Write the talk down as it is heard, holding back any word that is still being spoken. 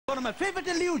Now my favorite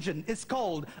illusion is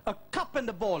called a cup and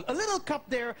a ball. A little cup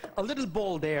there, a little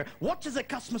ball there. Watch as I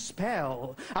cast my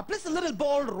spell. I place a little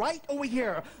ball right over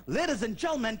here. Ladies and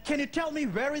gentlemen, can you tell me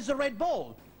where is the red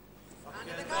ball?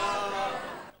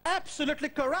 Absolutely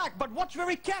correct, but watch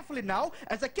very carefully now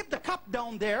as I keep the cup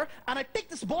down there and I take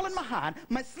this ball in my hand,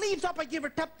 my sleeves up, I give a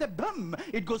tap, tap, boom.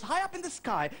 It goes high up in the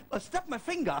sky. I step my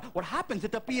finger. What happens?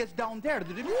 It appears down there.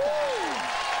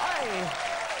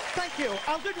 Thank you.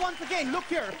 I'll do it once again. Look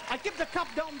here. I keep the cup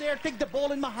down there, take the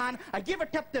ball in my hand. I give a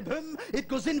tap, tap, boom. It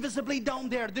goes invisibly down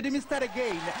there. Did you miss that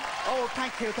again? Oh,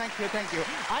 thank you, thank you, thank you.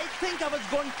 I think I was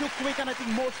going too quick and I think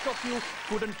most of you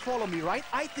couldn't follow me, right?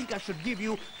 I think I should give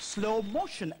you slow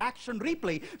motion action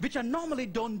replay, which I normally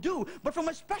don't do. But for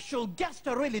my special guest,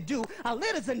 I really do. And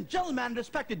ladies and gentlemen,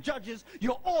 respected judges,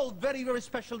 you're all very, very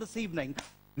special this evening.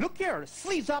 Look here.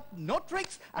 Sleeves up, no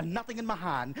tricks, and nothing in my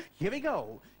hand. Here we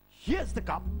go. Here's the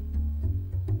cup.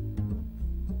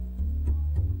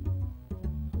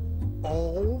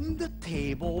 On the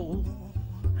table.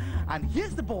 And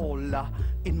here's the ball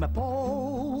in my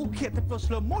pocket. That was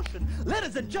slow motion.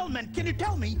 Ladies and gentlemen, can you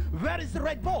tell me where is the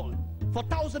red ball for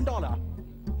 $1,000?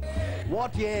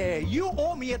 What? Yeah, you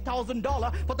owe me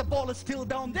 $1,000, but the ball is still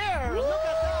down there. Look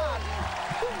at that.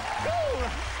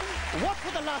 What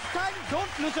for the last time?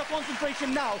 Don't lose your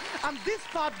concentration now. And this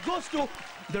part goes to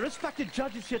the respected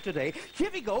judges here today. Here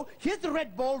we go. Here's the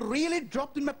red ball really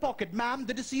dropped in my pocket. Ma'am,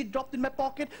 did you see it dropped in my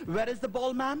pocket? Where is the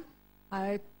ball, ma'am?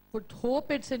 I would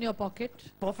hope it's in your pocket.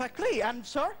 Perfectly. And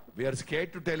sir? We are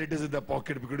scared to tell it is in the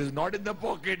pocket because it is not in the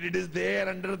pocket. It is there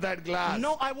under that glass.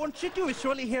 No, I won't cheat you. It's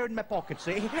really here in my pocket,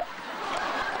 see?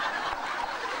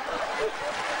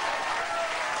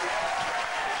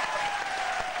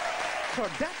 Sir,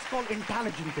 that's called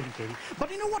intelligent thinking.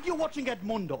 But you know what? You're watching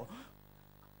Edmundo.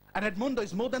 And Edmundo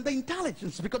is more than the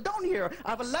intelligence, because down here,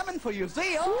 I have a lemon for you.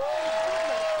 See? Oh.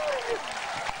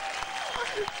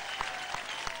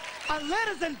 And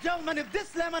ladies and gentlemen, if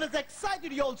this lemon has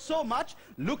excited you all so much,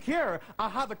 look here. I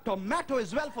have a tomato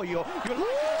as well for you. You'll like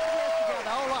it together.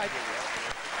 All right.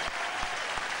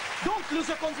 Don't lose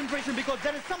your concentration because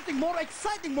there is something more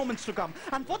exciting moments to come.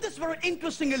 And for this very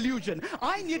interesting illusion,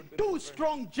 I need two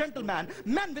strong gentlemen,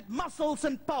 men with muscles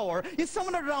and power. Is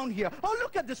someone around here? Oh,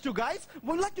 look at these two guys.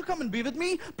 Would you like to come and be with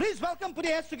me? Please welcome, put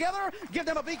your hands together. Give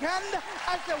them a big hand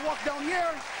as they walk down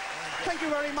here. Thank you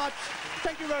very much.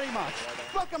 Thank you very much.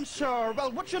 Welcome, sir.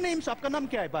 Well, what's your name, sir? Aapka naam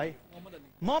kya hai, bhai?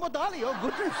 Mohammed Ali. Oh,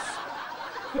 goodness.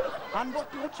 And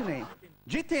what's your name?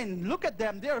 Jitin, look at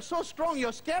them. They are so strong.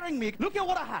 You're scaring me. Look at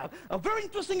what I have. A very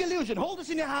interesting illusion. Hold this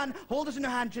in your hand. Hold this in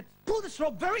your hand. Jit. Pull this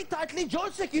rope very tightly.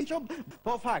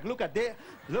 Perfect. Look at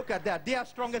that. They are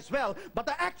strong as well. But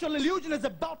the actual illusion is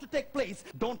about to take place.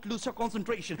 Don't lose your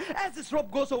concentration. As this rope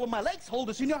goes over my legs, hold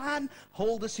this in your hand.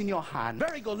 Hold this in your hand.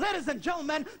 Very good. Ladies and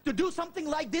gentlemen, to do something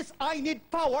like this, I need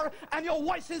power. And your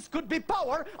voices could be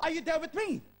power. Are you there with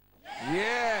me?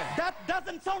 Yeah. That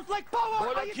doesn't sound like power.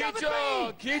 Are you there with me?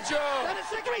 Kicho. That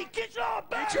is agree. Kicho.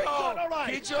 Very good. All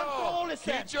right. Kicho. Control is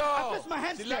set. Kicho. I place my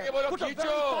hands there. Put a very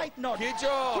tight knot.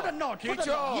 Kicho. Put a knot. Put a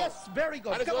knot. Yes, very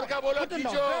good. अरे Come जोर on. का बोलो, Put a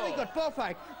knot. Kicho. Very good.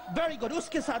 Perfect. Very good.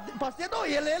 उसके साथ पास दे दो.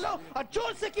 ये ले लो. और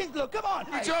जोर से खींच लो. Come on.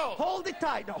 Kicho. Hold it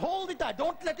tight. Hold it tight.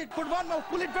 Don't let it. Put one more.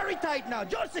 Pull it very tight now.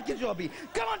 जोर से खींचो अभी.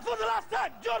 Come on for the last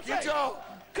time. जोर से. Kicho.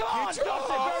 Come on. Kicho. जोर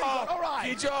से. Very good. All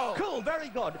right. Kicho. Cool. Very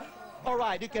good. All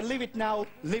right, you can leave it now.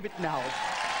 Leave it now.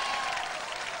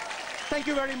 Thank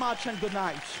you very much and good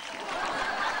night.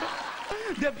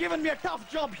 They've given me a tough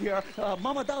job here.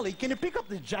 Muhammad Ali, can you pick up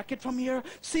this jacket from here?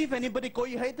 See if anybody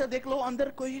कोई है तो देख लो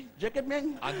अंदर कोई jacket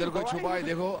में. अंदर कोई छुपा है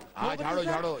देखो. हाँ झाड़ो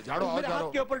झाड़ो झाड़ो और मेरे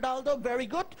हाथ के ऊपर डाल दो. Very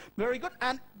good, very good.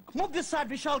 And move this side,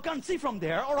 Vishal can't see from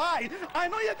there. All right. I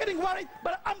know you're getting worried,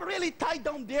 but I'm really tight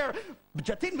down there.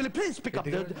 Jatin, will you please pick up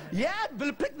the... Yeah, will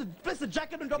you place the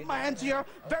jacket on top of my hands here?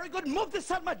 Very good. Move this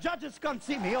side. My judges can't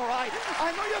see me. All right.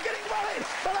 I know you're getting worried,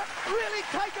 but I'm really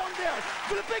tight down there.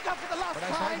 Will you pick up for the last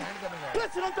time?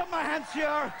 Place it on top of my hands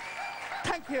here.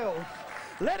 Thank you.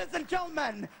 Ladies and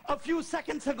gentlemen, a few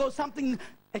seconds ago, something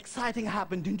exciting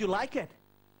happened. Didn't you like it?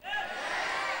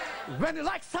 When you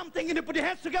like something and you put your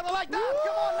hands together like that,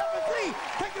 come on, number 3.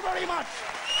 Thank you very much.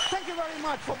 Thank you very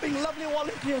much for being lovely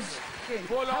volunteers. Have a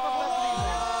blessed evening.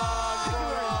 Thank you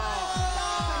very much.